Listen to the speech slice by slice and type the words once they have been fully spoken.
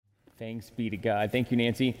Thanks be to God. Thank you,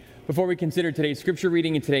 Nancy. Before we consider today's scripture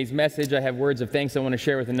reading and today's message, I have words of thanks I want to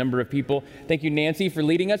share with a number of people. Thank you, Nancy, for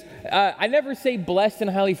leading us. I never say blessed and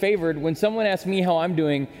highly favored. When someone asks me how I'm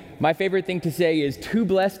doing, my favorite thing to say is too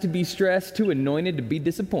blessed to be stressed, too anointed to be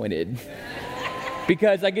disappointed.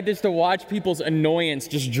 Because I get just to watch people's annoyance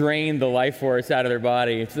just drain the life force out of their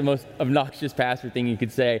body. It's the most obnoxious pastor thing you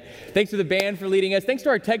could say. Thanks to the band for leading us. Thanks to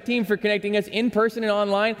our tech team for connecting us in person and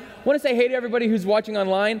online. I want to say hey to everybody who's watching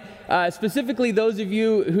online, specifically those of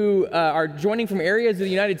you who are joining from areas of the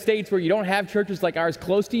United States where you don't have churches like ours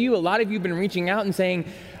close to you. A lot of you have been reaching out and saying,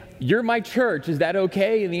 "You're my church. Is that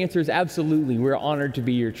okay?" And the answer is absolutely. We're honored to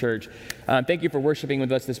be your church. Thank you for worshiping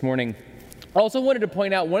with us this morning. I also wanted to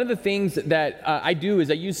point out one of the things that I do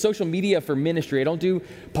is I use social media for ministry. I don't do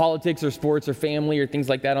politics or sports or family or things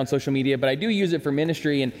like that on social media, but I do use it for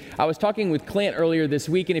ministry. And I was talking with Clint earlier this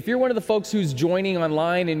week, and if you're one of the folks who's joining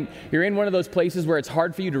online and you're in one of those places where it's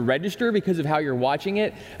hard for you to register because of how you're watching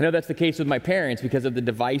it, I know that's the case with my parents because of the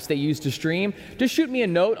device they use to stream, just shoot me a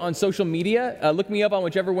note on social media. Look me up on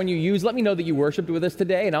whichever one you use. Let me know that you worshiped with us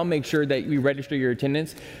today, and I'll make sure that we register your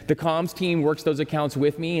attendance. The comms team works those accounts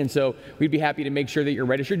with me, and so we'd be happy to make sure that you're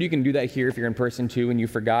registered. You can do that here if you're in person too and you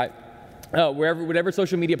forgot. Whatever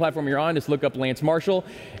social media platform you're on, just look up Lance Marshall.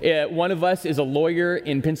 One of us is a lawyer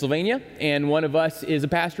in Pennsylvania, and one of us is a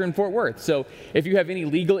pastor in Fort Worth. So if you have any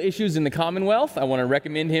legal issues in the Commonwealth, I want to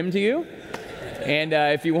recommend him to you. And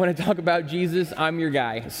if you want to talk about Jesus, I'm your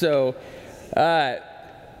guy. So I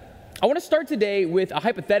want to start today with a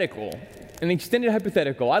hypothetical. An extended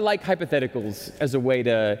hypothetical. I like hypotheticals as a way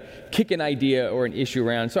to kick an idea or an issue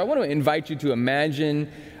around. So I want to invite you to imagine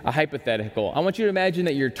a hypothetical. I want you to imagine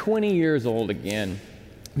that you're 20 years old again.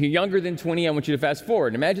 If you're younger than 20, I want you to fast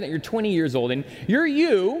forward. Imagine that you're 20 years old and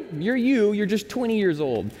you're just 20 years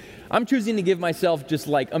old. I'm choosing to give myself just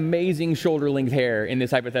like amazing shoulder-length hair in this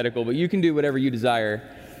hypothetical, but you can do whatever you desire.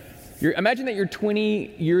 Imagine that you're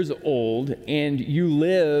 20 years old and you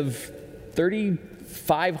live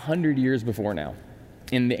 3,500 years before now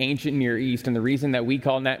in the ancient Near East, and the reason that we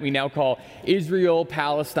now call Israel,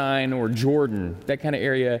 Palestine, or Jordan, that kind of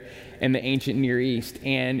area in the ancient Near East.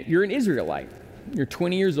 And you're an Israelite. You're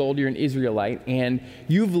 20 years old, you're an Israelite, and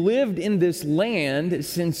you've lived in this land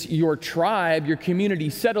since your tribe, your community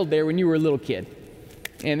settled there when you were a little kid.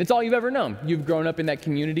 And it's all you've ever known. You've grown up in that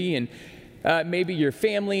community, and maybe your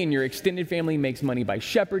family and your extended family makes money by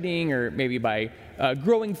shepherding or maybe by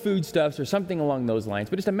growing foodstuffs or something along those lines.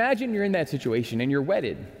 But just imagine you're in that situation and you're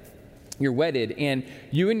wedded. You're wedded, and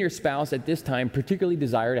you and your spouse at this time particularly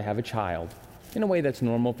desire to have a child in a way that's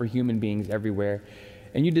normal for human beings everywhere.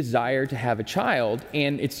 And you desire to have a child,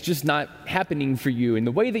 and it's just not happening for you in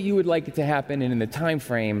the way that you would like it to happen and in the time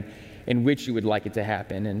frame in which you would like it to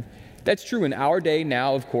happen. And that's true in our day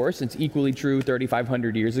now, of course. It's equally true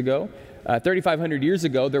 3,500 years ago. 3,500 years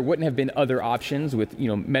ago, there wouldn't have been other options with,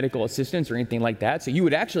 medical assistance or anything like that. So you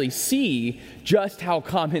would actually see just how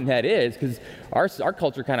common that is, because our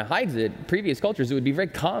culture kind of hides it. Previous cultures, it would be very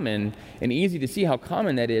common and easy to see how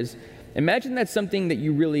common that is. Imagine that's something that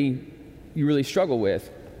you really struggle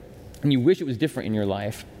with, and you wish it was different in your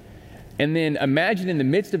life. And then imagine in the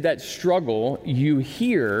midst of that struggle, you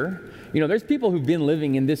hear, there's people who've been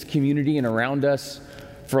living in this community and around us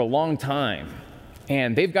for a long time.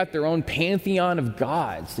 And they've got their own pantheon of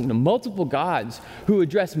gods, multiple gods who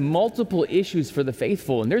address multiple issues for the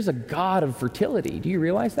faithful. And there's a God of fertility. Do you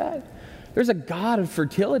realize that? There's a God of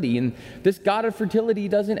fertility, and this God of fertility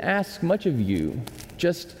doesn't ask much of you.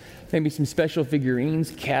 Just maybe some special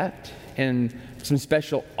figurines kept, and some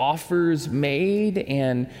special offers made,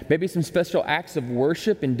 and maybe some special acts of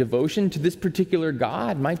worship and devotion to this particular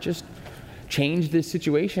God might just change this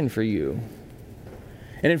situation for you.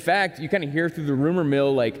 And in fact, you kind of hear through the rumor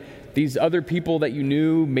mill, like these other people that you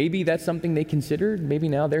knew, maybe that's something they considered. Maybe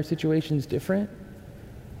now their situation's different.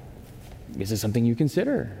 This is something you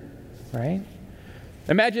consider, right?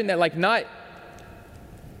 Imagine that,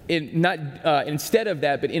 instead of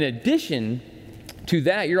that, but in addition to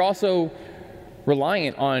that, you're also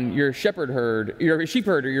reliant on your sheep herd,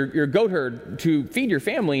 your goat herd to feed your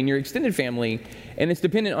family and your extended family, and it's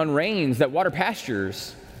dependent on rains that water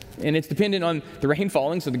pastures. And it's dependent on the rain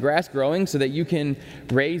falling, so the grass growing, so that you can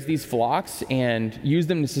raise these flocks and use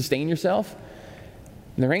them to sustain yourself.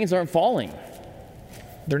 And the rains aren't falling.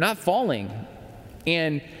 They're not falling.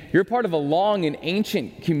 And you're part of a long and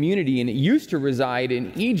ancient community, and it used to reside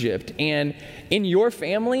in Egypt. And in your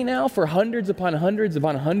family now, for hundreds upon hundreds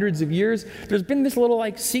of years, there's been this little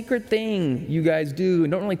secret thing you guys do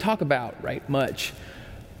and don't really talk about much.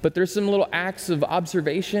 But there's some little acts of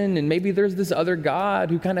observation, and maybe there's this other God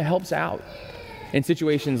who kind of helps out. in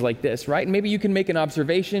situations like this, right? And maybe you can make an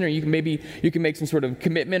observation, or you can make some sort of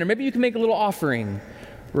commitment, or maybe you can make a little offering,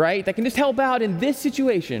 right? That can just help out in this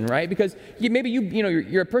situation, right? Because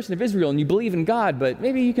you're a person of Israel and you believe in God, but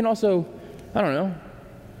maybe you can also, I don't know,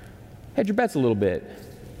 hedge your bets a little bit.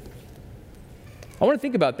 I want to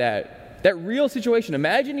think about that real situation.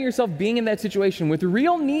 Imagine yourself being in that situation with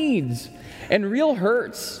real needs and real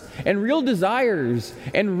hurts and real desires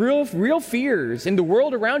and real fears. And the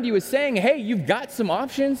world around you is saying, hey, you've got some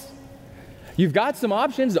options. You've got some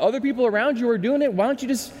options. Other people around you are doing it. Why don't you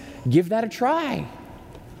just give that a try?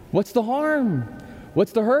 What's the harm?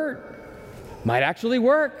 What's the hurt? Might actually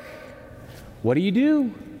work. What do you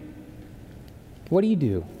do? What do you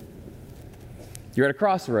do? You're at a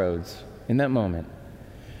crossroads in that moment.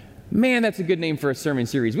 Man, that's a good name for a sermon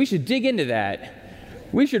series. We should dig into that.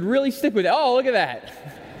 We should really stick with it. Oh, look at that.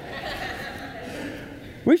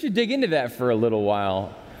 We should dig into that for a little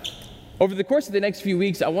while. Over the course of the next few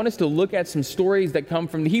weeks, I want us to look at some stories that come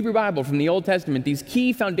from the Hebrew Bible, from the Old Testament, these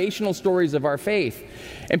key foundational stories of our faith.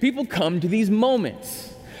 And people come to these moments.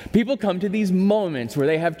 People come to these moments where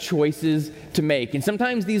they have choices to make. And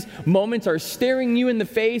sometimes these moments are staring you in the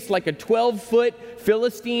face like a 12-foot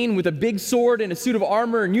Philistine with a big sword and a suit of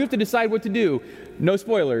armor, and you have to decide what to do. No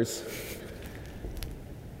spoilers.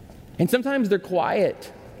 And sometimes they're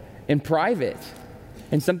quiet and private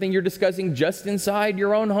and something you're discussing just inside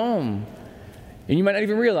your own home. And you might not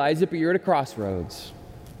even realize it, but you're at a crossroads.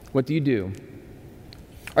 What do you do?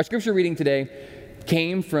 Our scripture reading today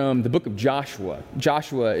came from the book of Joshua.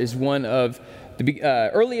 Joshua is one of the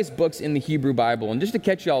earliest books in the Hebrew Bible. And just to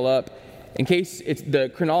catch y'all up, in case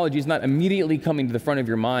the chronology is not immediately coming to the front of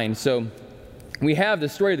your mind. So we have the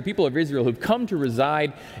story of the people of Israel who've come to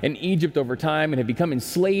reside in Egypt over time and have become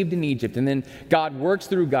enslaved in Egypt. And then God works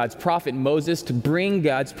through God's prophet Moses to bring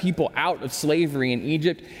God's people out of slavery in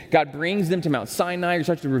Egypt. God brings them to Mount Sinai and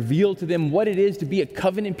starts to reveal to them what it is to be a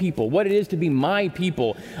covenant people, what it is to be my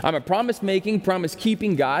people. I'm a promise-making,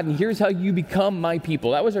 promise-keeping God, and here's how you become my people.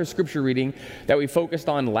 That was our scripture reading that we focused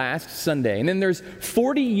on last Sunday. And then there's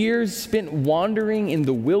 40 years spent wandering in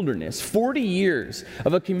the wilderness, 40 years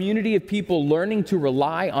of a community of people learning to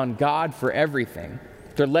rely on God for everything.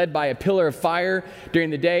 They're led by a pillar of fire during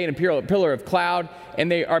the day and a pillar of cloud, and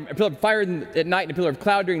they are a pillar of fire at night and a pillar of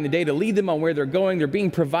cloud during the day to lead them on where they're going. They're being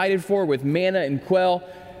provided for with manna and quail.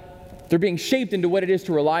 They're being shaped into what it is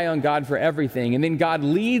to rely on God for everything. And then God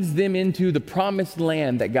leads them into the promised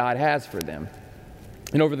land that God has for them.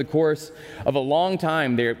 And over the course of a long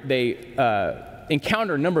time, they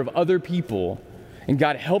encounter a number of other people, and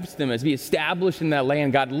God helps them as be established in that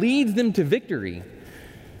land. God leads them to victory.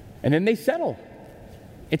 And then they settle.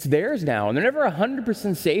 It's theirs now. And they're never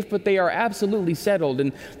 100% safe, but they are absolutely settled.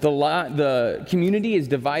 And the community is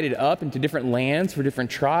divided up into different lands for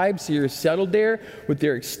different tribes. So you're settled there with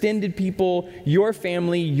their extended people, your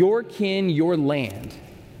family, your kin, your land.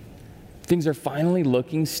 Things are finally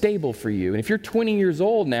looking stable for you. And if you're 20 years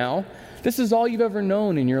old now, this is all you've ever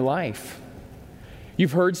known in your life.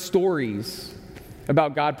 You've heard stories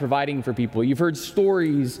about God providing for people. You've heard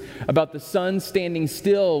stories about the sun standing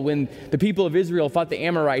still when the people of Israel fought the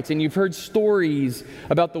Amorites, and you've heard stories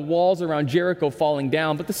about the walls around Jericho falling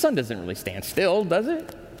down, but the sun doesn't really stand still, does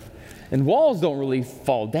it? And walls don't really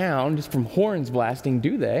fall down just from horns blasting,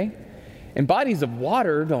 do they? And bodies of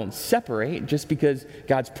water don't separate just because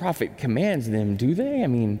God's prophet commands them, do they? I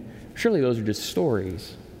mean, surely those are just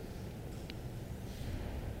stories.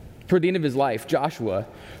 Toward the end of his life, Joshua,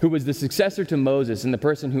 who was the successor to Moses and the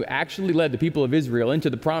person who actually led the people of Israel into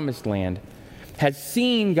the promised land, has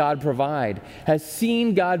seen God provide, has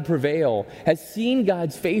seen God prevail, has seen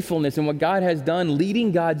God's faithfulness and what God has done,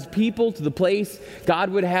 leading God's people to the place God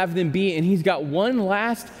would have them be. And he's got one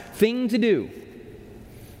last thing to do.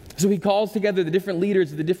 So he calls together the different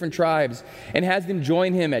leaders of the different tribes and has them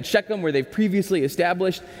join him at Shechem, where they've previously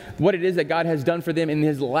established what it is that God has done for them in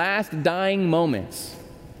his last dying moments.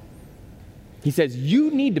 He says,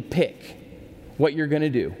 you need to pick what you're going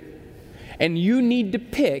to do. And you need to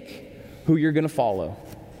pick who you're going to follow.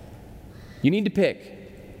 You need to pick.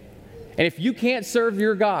 And if you can't serve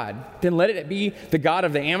your God, then let it be the God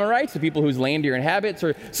of the Amorites, the people whose land you're inhabits,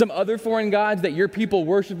 or some other foreign gods that your people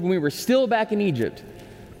worshiped when we were still back in Egypt.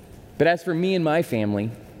 But as for me and my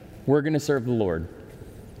family, we're going to serve the Lord.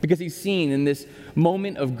 Because he's seen in this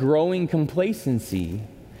moment of growing complacency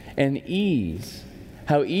and ease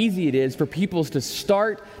how easy it is for peoples to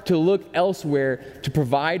start to look elsewhere to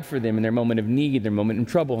provide for them in their moment of need, their moment of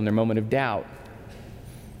trouble, and their moment of doubt.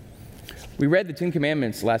 We read the 10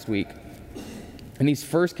 Commandments last week. And these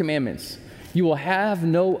first commandments, you will have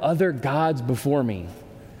no other gods before me.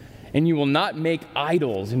 and you will not make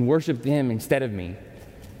idols and worship them instead of me.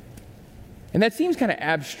 And that seems kind of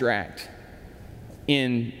abstract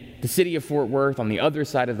in the city of Fort Worth on the other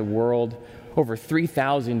side of the world over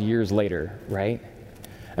 3,000 years later, right?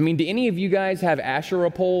 I mean, do any of you guys have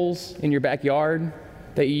Asherah poles in your backyard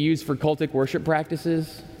that you use for cultic worship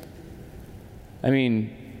practices? I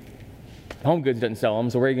mean, Home Goods doesn't sell them,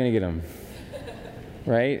 so where are you going to get them?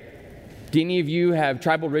 Right? Do any of you have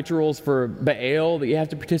tribal rituals for Baal that you have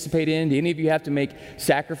to participate in? Do any of you have to make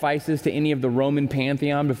sacrifices to any of the Roman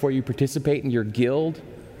pantheon before you participate in your guild?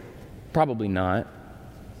 Probably not.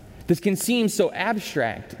 This can seem so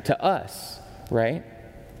abstract to us, right?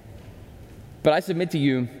 But I submit to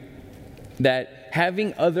you that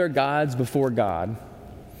having other gods before God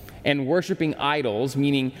and worshiping idols,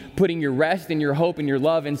 meaning putting your rest and your hope and your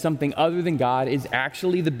love in something other than God, is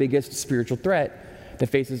actually the biggest spiritual threat that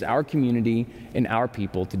faces our community and our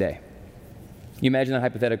people today. You imagine that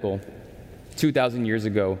hypothetical 2,000 years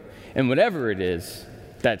ago, and whatever it is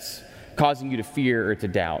that's causing you to fear or to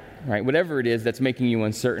doubt, right? Whatever it is that's making you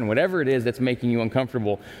uncertain, whatever it is that's making you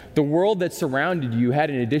uncomfortable, the world that surrounded you had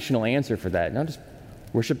an additional answer for that. Now just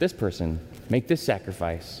worship this person, make this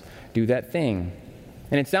sacrifice, do that thing.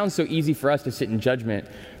 And it sounds so easy for us to sit in judgment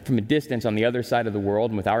from a distance on the other side of the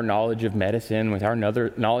world, and with our knowledge of medicine, with our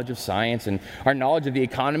knowledge of science, and our knowledge of the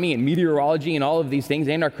economy and meteorology and all of these things,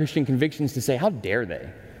 and our Christian convictions, to say, how dare they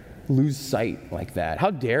lose sight like that?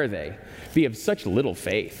 How dare they be of such little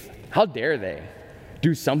faith? How dare they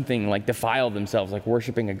do something like defile themselves, like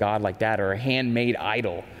worshiping a god like that or a handmade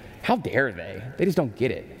idol? How dare they? They just don't get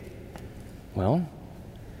it. Well,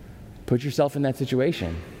 put yourself in that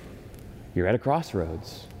situation. You're at a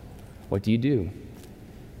crossroads. What do you do?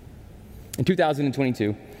 In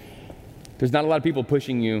 2022, there's not a lot of people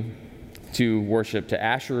pushing you to worship to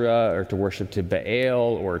Asherah or to worship to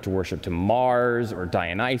Baal or to worship to Mars or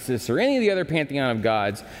Dionysus or any of the other pantheon of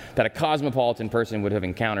gods that a cosmopolitan person would have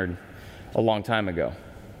encountered a long time ago.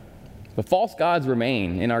 But false gods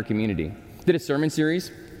remain in our community. I did a sermon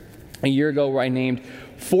series a year ago where I named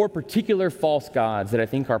 4 particular false gods that I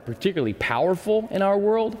think are particularly powerful in our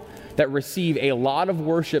world that receive a lot of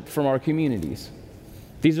worship from our communities.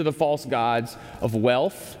 These are the false gods of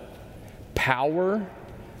wealth, power,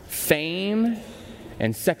 fame,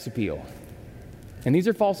 and sex appeal. And these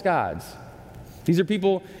are false gods. These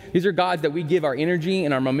are gods that we give our energy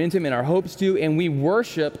and our momentum and our hopes to, and we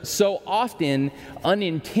worship so often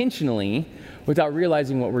unintentionally without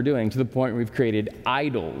realizing what we're doing, to the point where we've created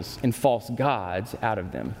idols and false gods out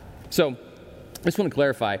of them. So I just want to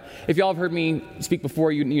clarify. If y'all have heard me speak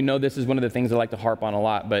before, you know this is one of the things I like to harp on a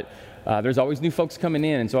lot, but there's always new folks coming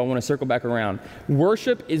in, and so I want to circle back around.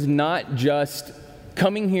 Worship is not just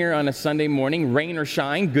coming here on a Sunday morning, rain or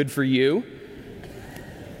shine, good for you,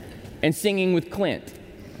 and singing with Clint.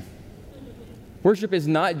 Worship is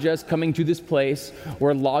not just coming to this place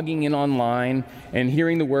or logging in online and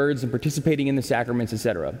hearing the words and participating in the sacraments,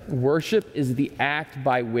 etc. Worship is the act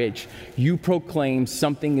by which you proclaim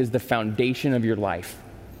something is the foundation of your life.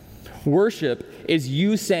 Worship is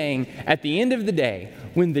you saying, at the end of the day,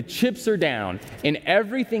 when the chips are down and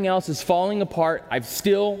everything else is falling apart, I've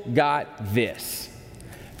still got this.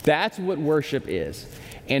 That's what worship is.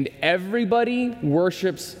 And everybody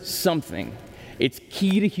worships something. It's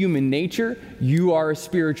key to human nature. You are a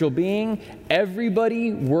spiritual being.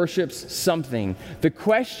 Everybody worships something. The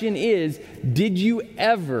question is, did you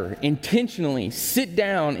ever intentionally sit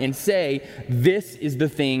down and say, this is the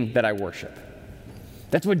thing that I worship?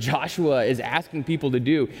 That's what Joshua is asking people to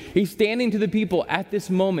do. He's standing to the people at this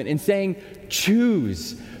moment and saying,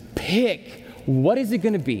 choose, pick. What is it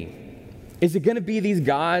going to be? Is it going to be these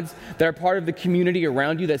gods that are part of the community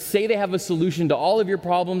around you that say they have a solution to all of your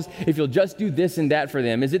problems if you'll just do this and that for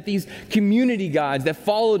them? Is it these community gods that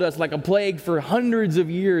followed us like a plague for hundreds of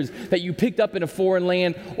years that you picked up in a foreign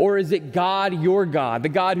land? Or is it God, your God, the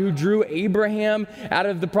God who drew Abraham out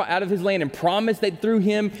of his land and promised that through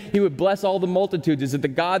him he would bless all the multitudes? Is it the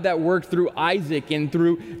God that worked through Isaac and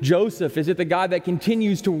through Joseph? Is it the God that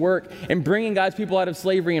continues to work in bringing God's people out of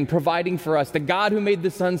slavery and providing for us? The God who made the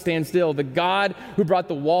sun stand still? The God who brought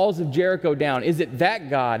the walls of Jericho down? Is it that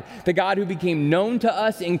God, the God who became known to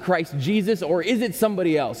us in Christ Jesus, or is it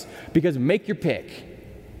somebody else? Because make your pick.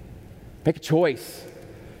 Make a choice.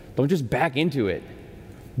 Don't just back into it.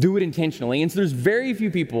 Do it intentionally. And so there's very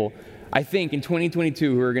few people, I think, in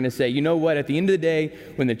 2022 who are going to say, you know what, at the end of the day,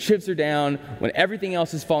 when the chips are down, when everything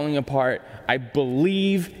else is falling apart, I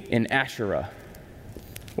believe in Asherah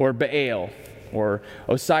or Baal or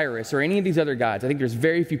Osiris or any of these other gods. I think there's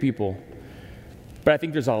very few people. But I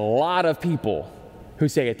think there's a lot of people who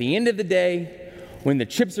say at the end of the day, when the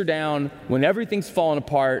chips are down, when everything's falling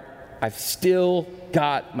apart, I've still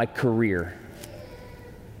got my career.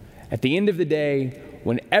 At the end of the day,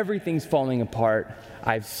 when everything's falling apart,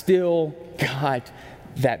 I've still got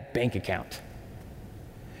that bank account.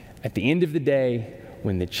 At the end of the day,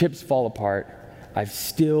 when the chips fall apart, I've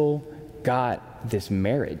still got this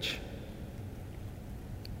marriage.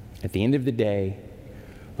 At the end of the day,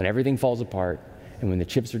 when everything falls apart and when the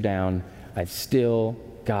chips are down, I've still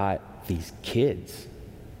got these kids.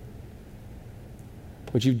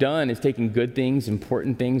 What you've done is taken good things,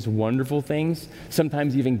 important things, wonderful things,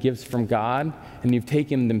 sometimes even gifts from God, and you've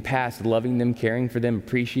taken them past loving them, caring for them,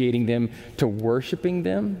 appreciating them, to worshiping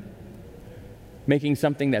them, making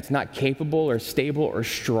something that's not capable or stable or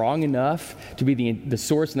strong enough to be the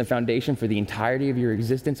source and the foundation for the entirety of your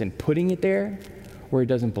existence, and putting it there where it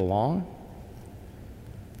doesn't belong.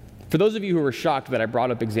 For those of you who were shocked that I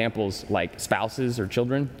brought up examples like spouses or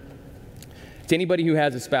children, to anybody who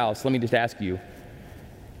has a spouse, let me just ask you,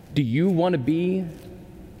 do you want to be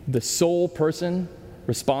the sole person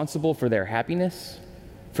responsible for their happiness,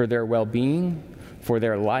 for their well-being, for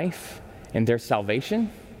their life, and their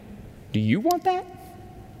salvation? Do you want that?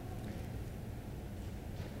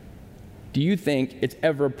 Do you think it's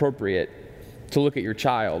ever appropriate to look at your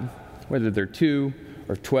child, whether they're 2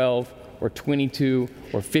 or 12 or 22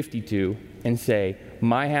 or 52, and say,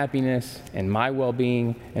 my happiness and my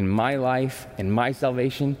well-being and my life and my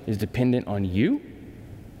salvation is dependent on you?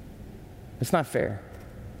 It's not fair.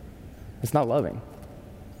 It's not loving.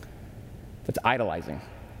 That's idolizing.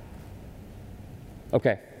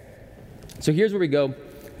 Okay, so here's where we go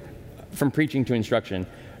from preaching to instruction,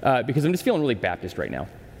 because I'm just feeling really Baptist right now.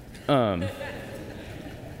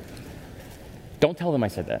 Don't tell them I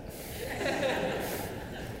said that.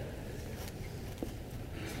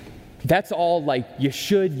 That's all like, you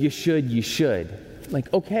should.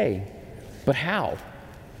 Like, okay, but how?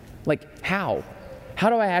 Like, how? How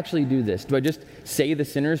do I actually do this? Do I just say the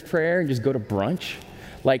sinner's prayer and just go to brunch?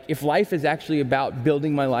 Like, if life is actually about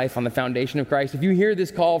building my life on the foundation of Christ, if you hear this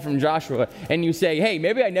call from Joshua and you say, hey,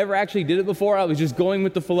 maybe I never actually did it before, I was just going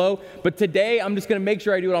with the flow, but today I'm just going to make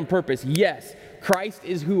sure I do it on purpose. Yes, Christ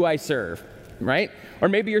is who I serve, right? Or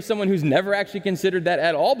maybe you're someone who's never actually considered that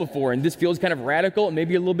at all before, and this feels kind of radical and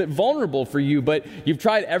maybe a little bit vulnerable for you, but you've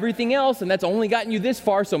tried everything else and that's only gotten you this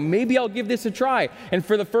far, so maybe I'll give this a try. And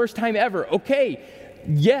for the first time ever, okay,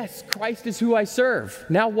 yes, Christ is who I serve.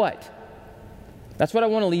 Now what? That's what I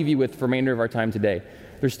want to leave you with for the remainder of our time today.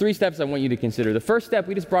 There's 3 steps I want you to consider. The first step,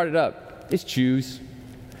 we just brought it up, is choose.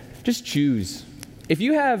 Just choose. If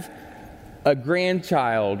you have a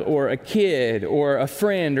grandchild or a kid or a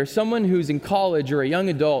friend or someone who's in college or a young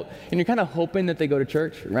adult, and you're kind of hoping that they go to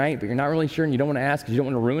church, right? But you're not really sure and you don't want to ask because you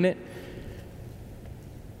don't want to ruin it.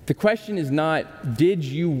 The question is not, did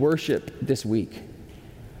you worship this week?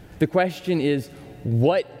 The question is,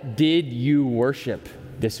 what did you worship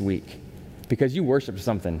this week? Because you worshiped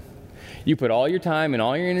something. You put all your time and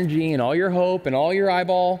all your energy and all your hope and all your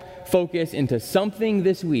eyeball focus into something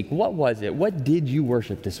this week. What was it? What did you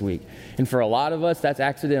worship this week? And for a lot of us, that's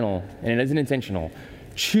accidental and it isn't intentional.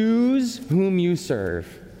 Choose whom you serve.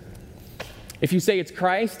 If you say it's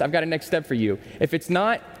Christ, I've got a next step for you. If it's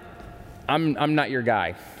not, I'm not your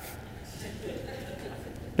guy.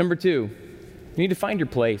 Number 2, you need to find your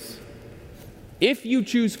place. If you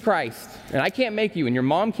choose Christ, and I can't make you, and your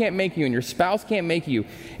mom can't make you, and your spouse can't make you,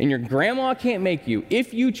 and your grandma can't make you,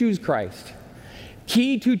 if you choose Christ,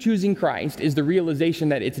 key to choosing Christ is the realization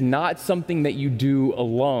that it's not something that you do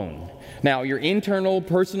alone. Now, your internal,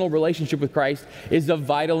 personal relationship with Christ is of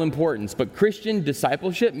vital importance, but Christian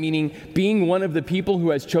discipleship, meaning being one of the people who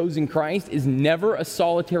has chosen Christ, is never a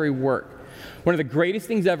solitary work. One of the greatest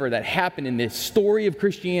things ever that happened in this story of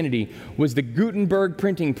Christianity was the Gutenberg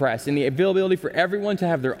printing press and the availability for everyone to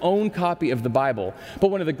have their own copy of the Bible.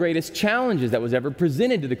 But one of the greatest challenges that was ever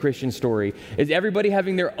presented to the Christian story is everybody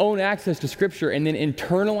having their own access to Scripture and then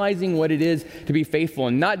internalizing what it is to be faithful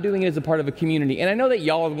and not doing it as a part of a community. And I know that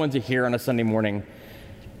y'all are the ones that are here on a Sunday morning,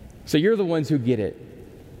 so you're the ones who get it.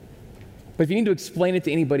 But if you need to explain it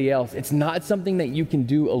to anybody else, it's not something that you can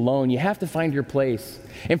do alone. You have to find your place.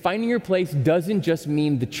 And finding your place doesn't just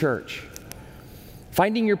mean the church.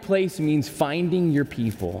 Finding your place means finding your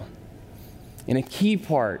people. And a key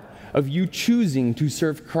part of you choosing to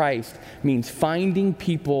serve Christ means finding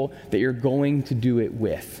people that you're going to do it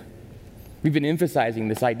with. We've been emphasizing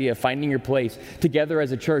this idea of finding your place together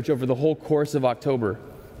as a church over the whole course of October.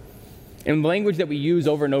 And the language that we use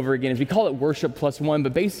over and over again is we call it worship plus one,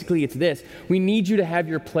 but basically it's this. We need you to have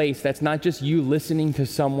your place that's not just you listening to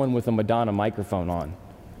someone with a Madonna microphone on.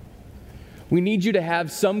 We need you to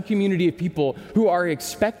have some community of people who are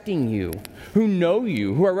expecting you, who know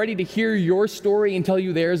you, who are ready to hear your story and tell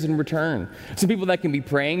you theirs in return. Some people that can be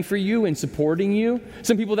praying for you and supporting you.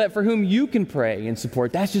 Some people that for whom you can pray and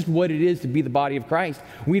support. That's just what it is to be the body of Christ.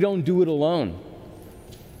 We don't do it alone.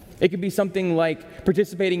 It could be something like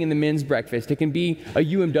participating in the men's breakfast. It can be a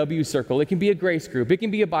UMW circle. It can be a grace group. It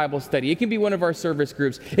can be a Bible study. It can be one of our service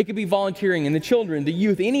groups. It could be volunteering in the children, the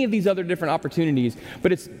youth, any of these other different opportunities.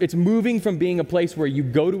 But it's moving from being a place where you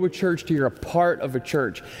go to a church to you're a part of a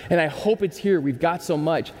church. And I hope it's here. We've got so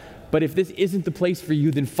much. But if this isn't the place for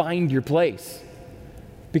you, then find your place.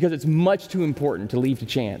 Because it's much too important to leave to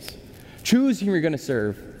chance. Choose who you're going to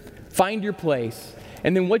serve. Find your place.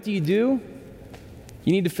 And then what do?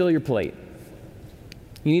 You need to fill your plate.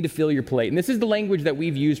 You need to fill your plate. And this is the language that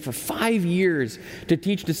we've used for 5 years to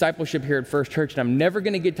teach discipleship here at First Church. And I'm never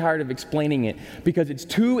going to get tired of explaining it because it's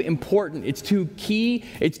too important. It's too key.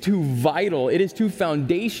 It's too vital. It is too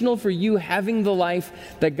foundational for you having the life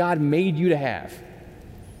that God made you to have.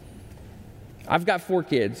 I've got 4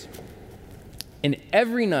 kids. And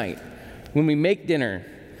every night when we make dinner,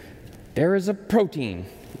 there is a protein,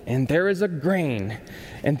 and there is a grain,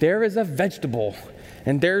 and there is a vegetable,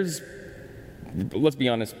 and there's, let's be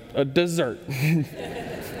honest, a dessert. And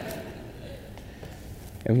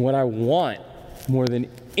what I want more than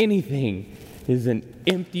anything is an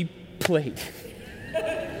empty plate.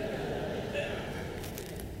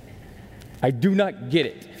 I do not get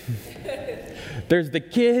it. There's the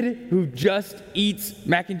kid who just eats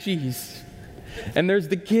mac and cheese. And there's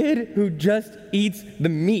the kid who just eats the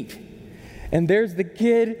meat. And there's the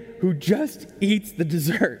kid who just eats the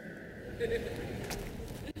dessert.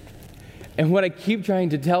 And what I keep trying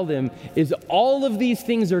to tell them is all of these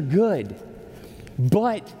things are good,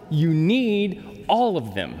 but you need all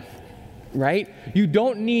of them, right? You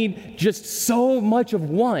don't need just so much of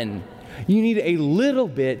one. You need a little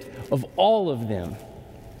bit of all of them.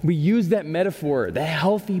 We use that metaphor, the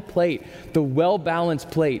healthy plate, the well-balanced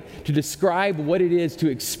plate, to describe what it is to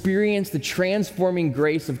experience the transforming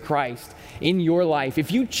grace of Christ in your life.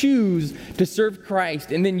 If you choose to serve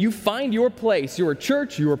Christ and then you find your place, your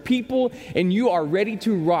church, your people, and you are ready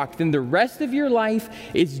to rock, then the rest of your life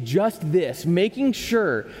is just this, making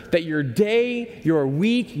sure that your day, your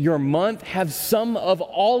week, your month have some of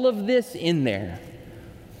all of this in there.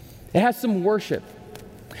 It has some worship.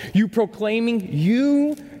 You proclaiming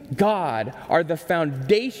you, God, are the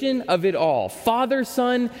foundation of it all. Father,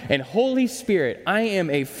 Son, and Holy Spirit. I am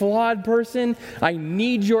a flawed person. I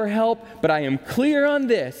need your help, but I am clear on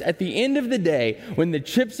this. At the end of the day, when the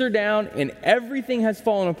chips are down and everything has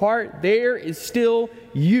fallen apart, there is still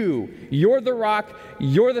you. You're the rock.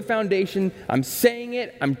 You're the foundation. I'm saying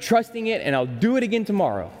it. I'm trusting it, and I'll do it again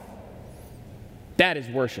tomorrow. That is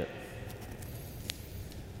worship.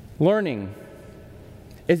 Learning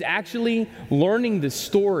is actually learning the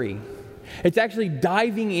story. It's actually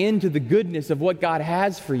diving into the goodness of what God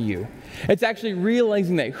has for you. It's actually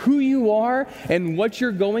realizing that who you are and what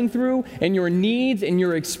you're going through and your needs and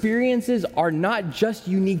your experiences are not just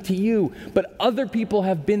unique to you, but other people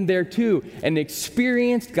have been there too and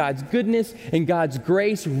experienced God's goodness and God's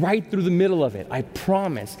grace right through the middle of it. I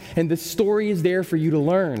promise. And the story is there for you to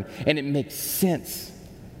learn, and it makes sense.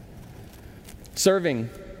 Serving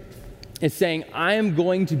is saying, I am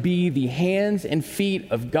going to be the hands and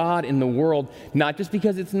feet of God in the world, not just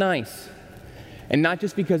because it's nice, and not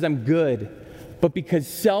just because I'm good, but because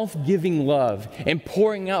self-giving love and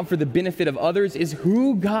pouring out for the benefit of others is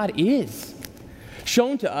who God is.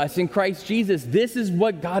 Shown to us in Christ Jesus, this is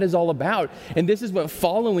what God is all about, and this is what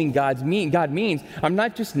following God means. I'm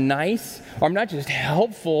not just nice, or I'm not just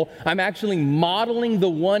helpful, I'm actually modeling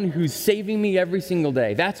the one who's saving me every single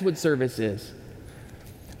day. That's what service is.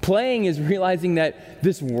 Playing is realizing that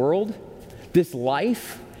this world, this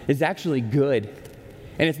life, is actually good.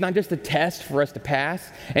 And it's not just a test for us to pass,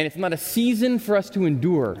 and it's not a season for us to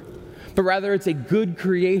endure, but rather it's a good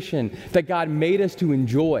creation that God made us to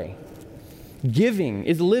enjoy. Giving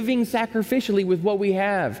is living sacrificially with what we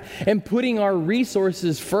have and putting our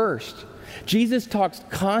resources first. Jesus talks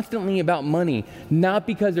constantly about money, not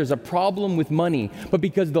because there's a problem with money, but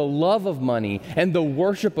because the love of money and the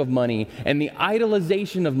worship of money and the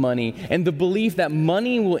idolization of money and the belief that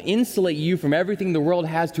money will insulate you from everything the world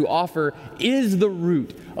has to offer is the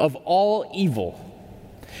root of all evil.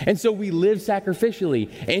 And so we live sacrificially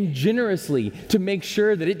and generously to make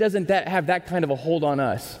sure that it doesn't have that kind of a hold on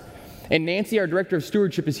us. And Nancy, our director of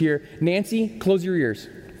stewardship, is here. Nancy, close your ears.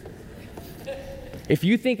 If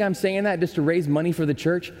you think I'm saying that just to raise money for the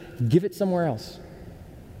church, give it somewhere else.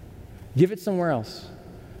 Give it somewhere else.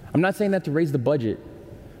 I'm not saying that to raise the budget.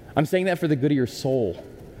 I'm saying that for the good of your soul.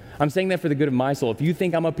 I'm saying that for the good of my soul. If you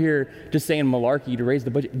think I'm up here just saying malarkey to raise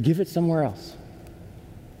the budget, give it somewhere else.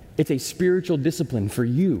 It's a spiritual discipline for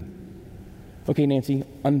you. Okay, Nancy,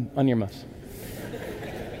 on your muffs.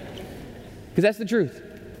 Because that's the truth.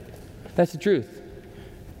 That's the truth.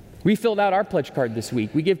 We filled out our pledge card this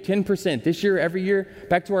week. We give 10% this year, every year,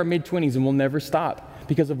 back to our mid-20s, and we'll never stop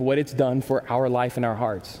because of what it's done for our life and our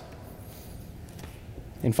hearts.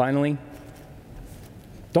 And finally,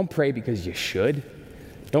 don't pray because you should.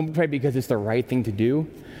 Don't pray because it's the right thing to do.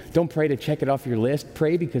 Don't pray to check it off your list.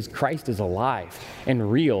 Pray because Christ is alive and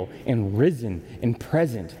real and risen and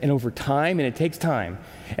present. And over time, and it takes time,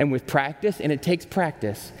 and with practice, and it takes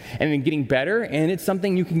practice, and then getting better, and it's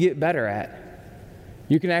something you can get better at.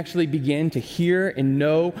 You can actually begin to hear and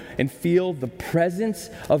know and feel the presence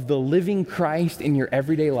of the living Christ in your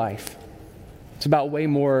everyday life. It's about way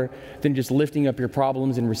more than just lifting up your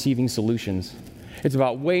problems and receiving solutions. It's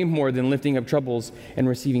about way more than lifting up troubles and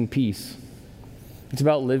receiving peace. It's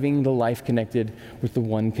about living the life connected with the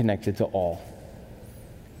one connected to all.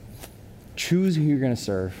 Choose who you're going to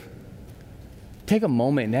serve. Take a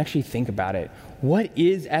moment and actually think about it. What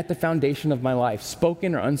is at the foundation of my life,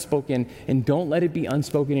 spoken or unspoken, and don't let it be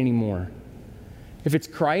unspoken anymore. If it's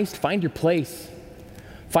Christ, find your place.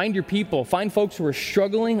 Find your people. Find folks who are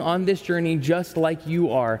struggling on this journey just like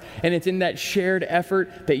you are. And it's in that shared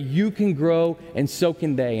effort that you can grow, and so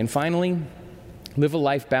can they. And finally, live a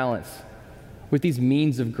life balance with these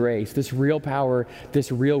means of grace, this real power,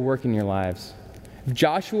 this real work in your lives. If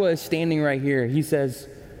Joshua is standing right here, he says,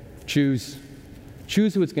 choose.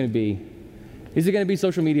 Choose who it's going to be. Is it going to be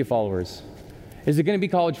social media followers? Is it going to be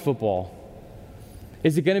college football?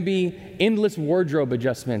 Is it going to be endless wardrobe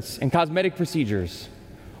adjustments and cosmetic procedures?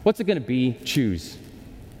 What's it going to be? Choose.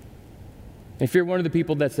 If you're one of the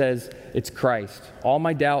people that says, it's Christ, all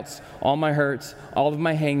my doubts, all my hurts, all of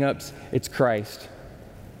my hang-ups, it's Christ.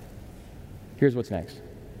 Here's what's next.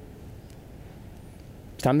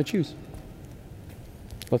 It's time to choose.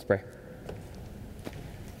 Let's pray.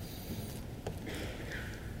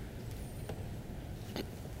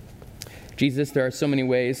 Jesus, there are so many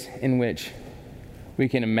ways in which we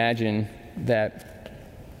can imagine that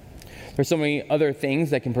there's so many other things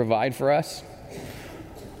that can provide for us.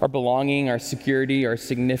 Our belonging, our security, our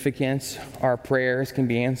significance, our prayers can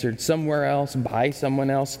be answered somewhere else, by someone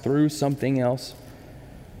else, through something else.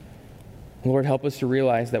 Lord, help us to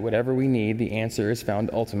realize that whatever we need, the answer is found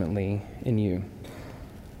ultimately in you.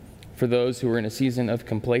 For those who are in a season of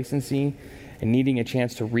complacency and needing a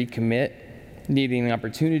chance to recommit, needing an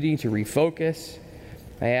opportunity to refocus,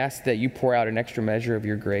 I ask that you pour out an extra measure of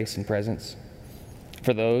your grace and presence.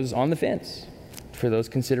 For those on the fence, for those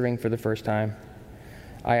considering for the first time,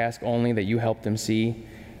 I ask only that you help them see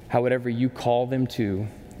how whatever you call them to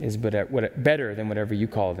is better than whatever you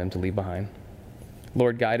call them to leave behind.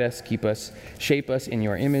 Lord, guide us, keep us, shape us in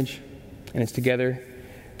your image, and it's together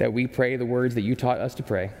that we pray the words that you taught us to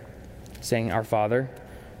pray, saying, Our Father,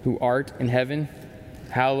 who art in heaven,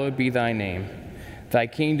 hallowed be thy name. Thy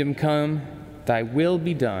kingdom come, thy will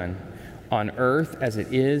be done, on earth as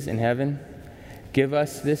it is in heaven. Give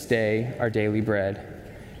us this day our daily bread,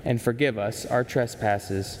 and forgive us our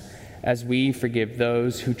trespasses, as we forgive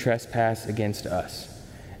those who trespass against us.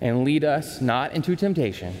 And lead us not into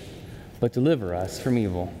temptation, but deliver us from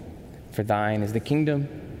evil. For thine is the kingdom,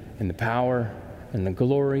 and the power, and the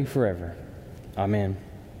glory forever. Amen.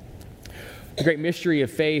 The great mystery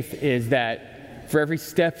of faith is that for every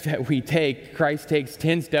step that we take, Christ takes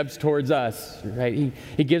 10 steps towards us, right?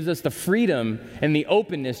 He gives us the freedom and the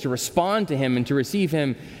openness to respond to him and to receive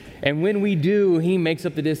him. And when we do, he makes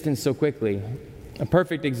up the distance so quickly. A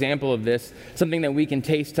perfect example of this, something that we can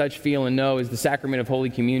taste, touch, feel, and know, is the sacrament of Holy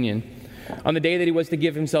Communion. On the day that he was to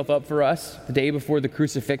give himself up for us, the day before the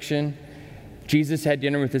crucifixion, Jesus had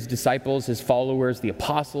dinner with his disciples, his followers, the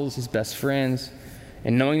apostles, his best friends,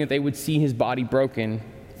 and knowing that they would see his body broken,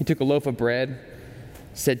 he took a loaf of bread,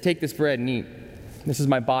 said, Take this bread and eat. This is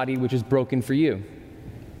my body, which is broken for you.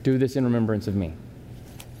 Do this in remembrance of me.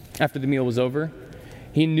 After the meal was over,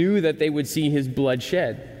 he knew that they would see his blood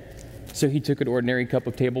shed. So he took an ordinary cup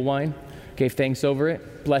of table wine, gave thanks over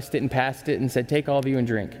it, blessed it and passed it, and said, Take all of you and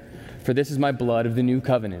drink. For this is my blood of the new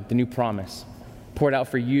covenant, the new promise, poured out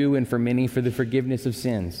for you and for many for the forgiveness of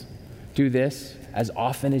sins. Do this as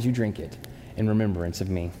often as you drink it in remembrance of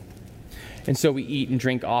me. And so we eat and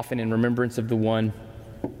drink often in remembrance of the one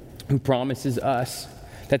who promises us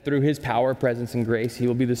that through his power, presence, and grace, he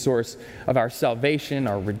will be the source of our salvation,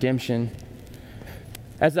 our redemption.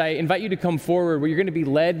 As I invite you to come forward, you're going to be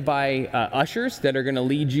led by ushers that are going to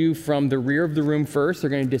lead you from the rear of the room first.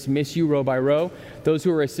 They're going to dismiss you row by row. Those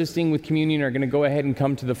who are assisting with communion are going to go ahead and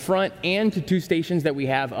come to the front and to 2 stations that we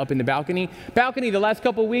have up in the balcony. The last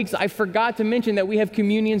couple of weeks, I forgot to mention that we have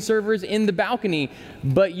communion servers in the balcony,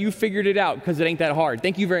 but you figured it out because it ain't that hard.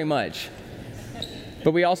 Thank you very much.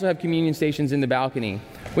 But we also have communion stations in the balcony.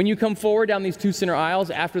 When you come forward down these 2 center aisles,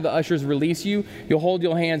 after the ushers release you, you'll hold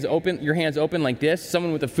your hands open like this.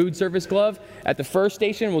 Someone with a food service glove at the first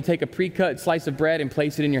station will take a pre-cut slice of bread and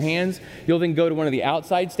place it in your hands. You'll then go to one of the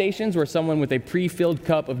outside stations where someone with a pre-filled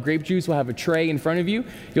cup of grape juice will have a tray in front of you.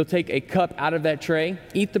 You'll take a cup out of that tray,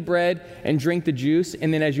 eat the bread, and drink the juice.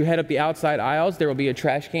 And then as you head up the outside aisles, there will be a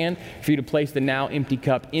trash can for you to place the now empty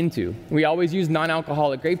cup into. We always use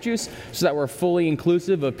non-alcoholic grape juice so that we're fully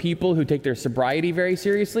inclusive of people who take their sobriety very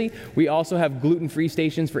seriously. We also have gluten-free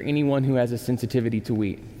stations for anyone who has a sensitivity to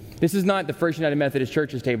wheat. This is not the First United Methodist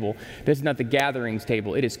Church's table. This is not the gatherings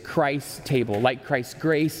table. It is Christ's table, like Christ's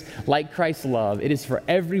grace, like Christ's love. It is for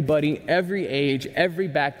everybody, every age, every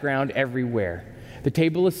background, everywhere. The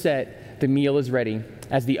table is set. The meal is ready.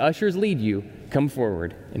 As the ushers lead you, come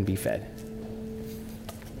forward and be fed.